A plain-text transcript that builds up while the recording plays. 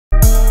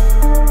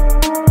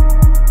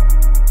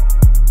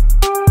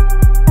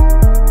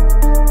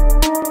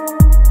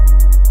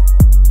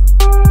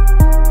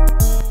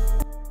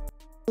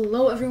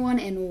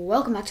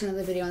back to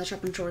another video on the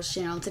Sharpen Shores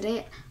channel.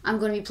 Today, I'm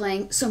going to be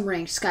playing some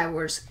ranked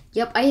Skywars.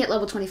 Yep, I hit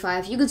level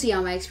 25. You can see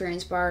on my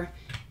experience bar,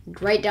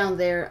 right down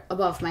there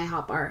above my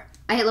hotbar.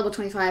 I hit level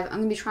 25. I'm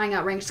going to be trying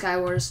out ranked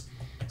Skywars,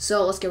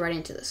 so let's get right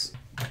into this.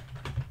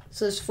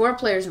 So there's 4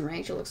 players in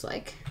ranked, it looks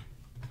like.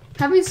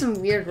 Having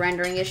some weird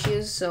rendering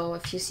issues, so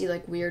if you see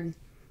like weird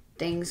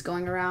things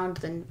going around,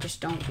 then just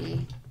don't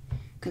be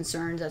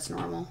concerned. That's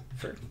normal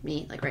for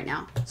me. Like right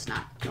now, it's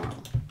not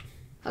normal.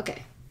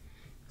 Okay.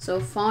 So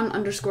fawn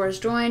underscore has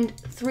joined,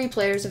 3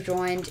 players have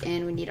joined,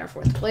 and we need our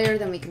 4th player,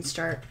 then we can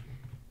start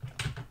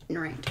in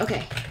ranked.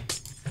 Okay.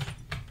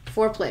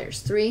 4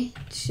 players. 3,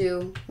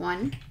 2,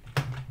 1.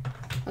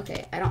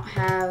 Okay, I don't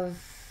have...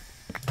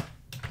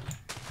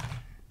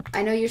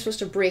 I know you're supposed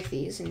to break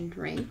these in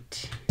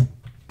ranked.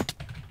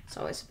 It's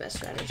always the best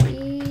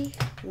strategy.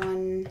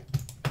 1.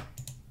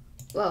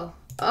 Whoa.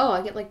 Oh,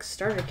 I get like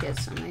starter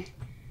kits on my...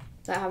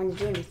 without having to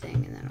do anything,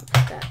 and then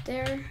I'll put that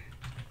there.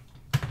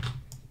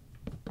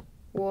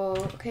 Whoa,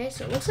 okay,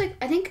 so it looks like,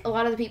 I think a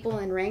lot of the people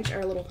in ranked are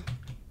a little...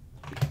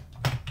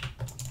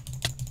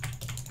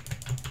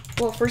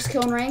 Whoa, first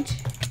kill in ranked.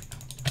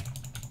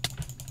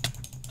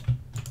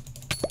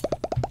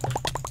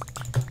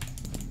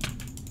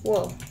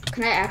 Whoa,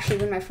 can I actually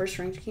win my first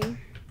ranked game?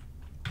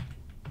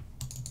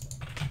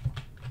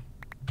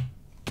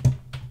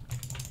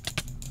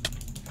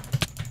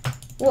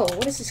 Whoa,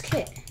 what is this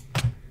kit?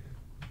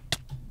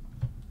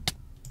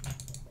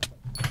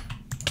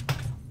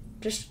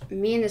 Just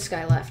me and this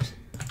guy left.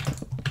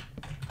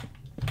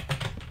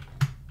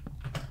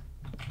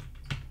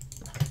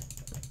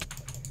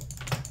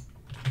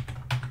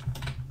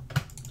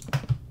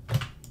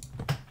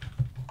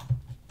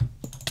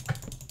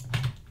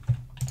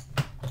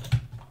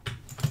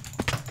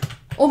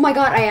 Oh my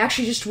god, I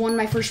actually just won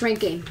my first ranked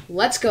game.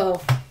 Let's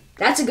go.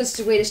 That's a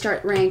good way to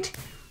start ranked.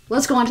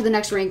 Let's go on to the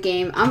next ranked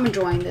game. I'm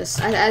enjoying this.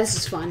 This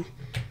is fun.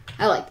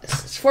 I like this.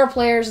 It's 4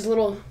 players. It's a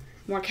little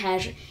more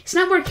casual. It's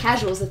not more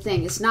casual is the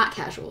thing. It's not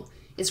casual.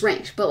 It's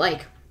ranked. But,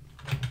 like,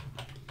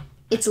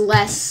 it's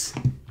less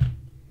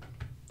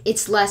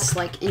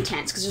like,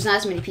 intense because there's not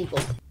as many people.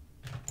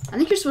 I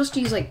think you're supposed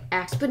to use, like,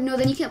 axe. But no,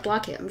 then you can't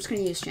block it. I'm just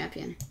going to use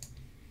champion.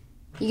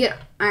 You get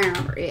iron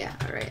armor. Yeah,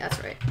 alright.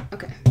 That's right.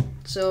 Okay.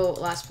 So,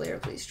 last player,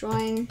 please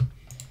join.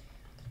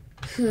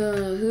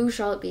 Who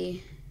shall it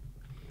be?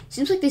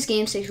 Seems like these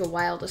games take a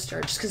while to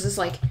start, just because it's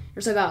like,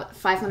 there's about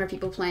 500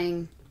 people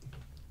playing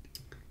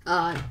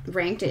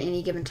ranked at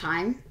any given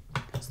time.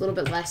 It's a little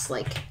bit less,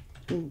 like,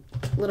 a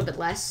little bit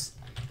less.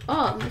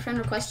 Oh, my friend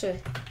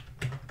requested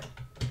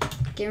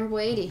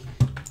GamerBoy80.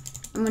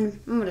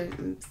 I'm gonna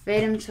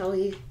invade him until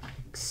he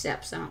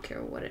accepts. I don't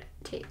care what it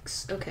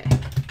takes. Okay.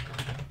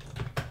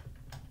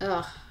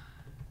 Ugh.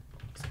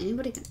 Is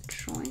anybody gonna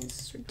join? This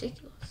is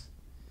ridiculous.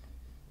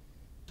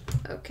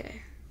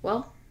 Okay.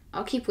 Well,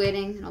 I'll keep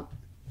waiting, and I'll...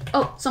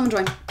 Oh, someone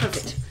joined.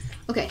 Perfect.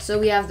 Okay, so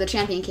we have the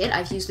champion kit.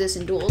 I've used this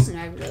in duels, and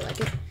I really like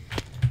it.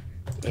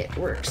 It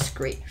works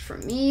great for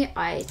me,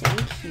 I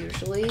think,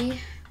 usually.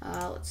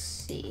 Let's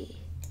see.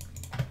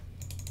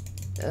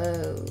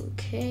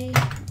 Okay,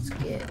 let's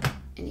get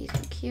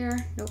anything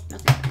here. Nope,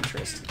 nothing of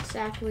interest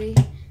exactly.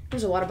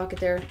 There's a water bucket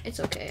there. It's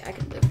okay. I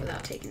can live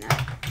without taking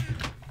that.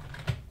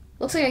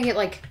 Looks like I get,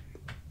 like,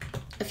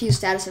 a few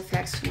status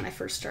effects when I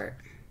first start,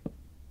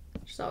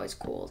 which is always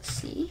cool to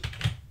see.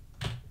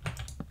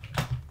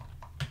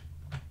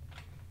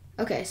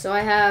 Okay, so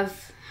I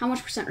have, how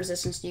much %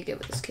 resistance do you get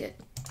with this kit?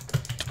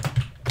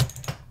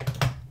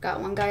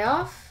 Got one guy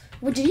off.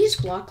 What, did he use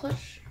block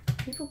clutch?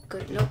 People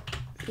good. Nope,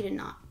 he did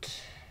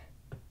not.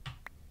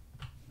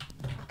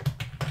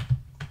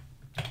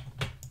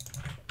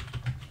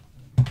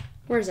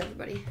 Where's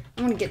everybody?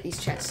 I'm gonna get these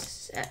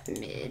chests at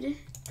mid.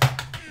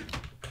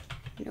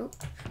 Nope,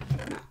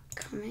 not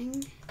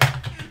coming.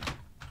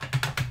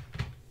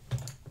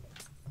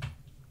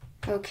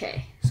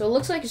 Okay, so it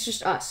looks like it's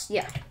just us.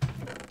 Yeah.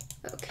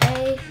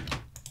 Okay.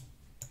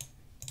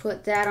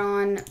 Put that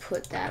on.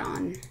 Put that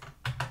on.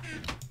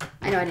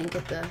 I know I didn't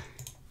get the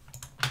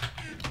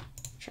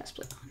chest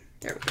plate on.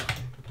 There we go.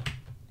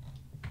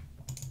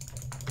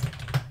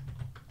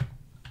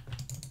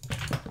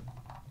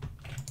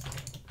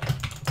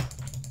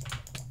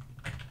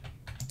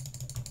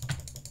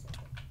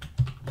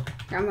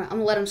 Here, I'm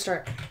gonna let him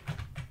start.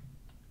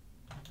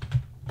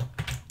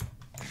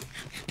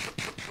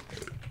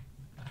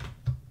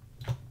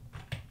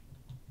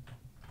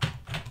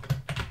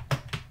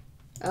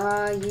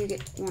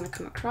 You want to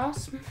come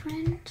across, my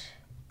friend?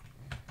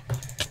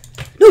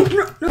 No.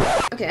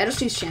 Okay, I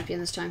just used champion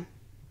this time.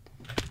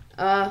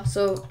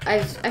 So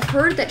I've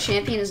heard that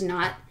champion is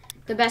not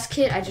the best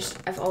kit.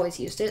 I've always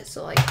used it,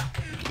 so like,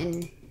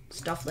 and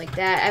stuff like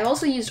that. I've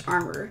also used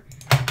armor.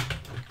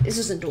 This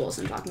isn't duels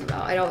I'm talking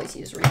about. I'd always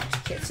use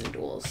ranked kits in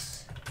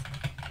duels.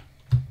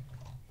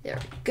 There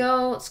we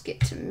go. Let's get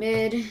to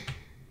mid.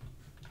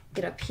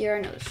 Get up here.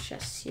 I know there's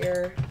chests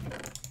here.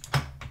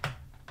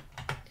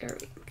 There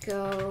we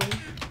go.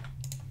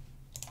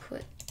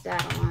 Put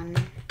that on.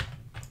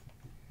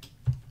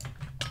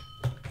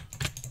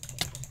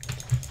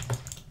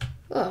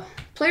 Oh,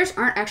 players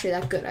aren't actually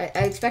that good. I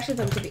expected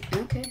them to be...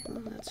 Okay,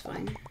 well, that's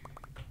fine.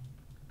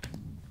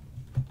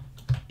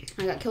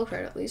 I got kill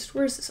credit at least.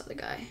 Where's this other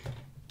guy?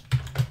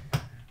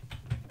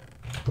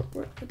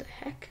 What the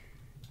heck?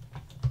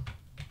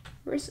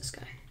 Where's this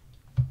guy?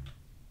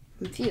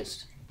 I'm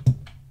confused.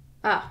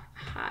 Ah,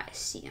 I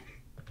see him.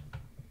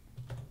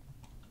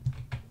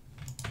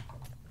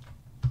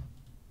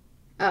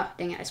 Oh,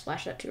 dang it, I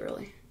splashed that too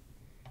early.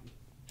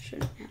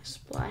 Shouldn't have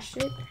splashed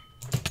it.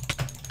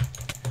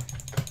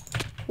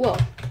 Whoa.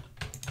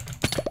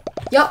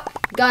 Yup,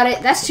 got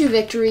it. That's 2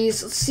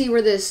 victories. Let's see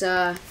where this,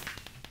 Yeah,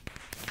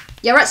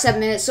 we're at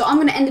 7 minutes, so I'm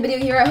going to end the video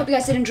here. I hope you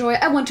guys did enjoy.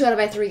 I won 2 out of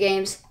my 3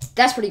 games.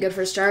 That's pretty good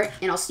for a start,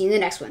 and I'll see you in the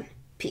next one.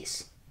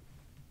 Peace.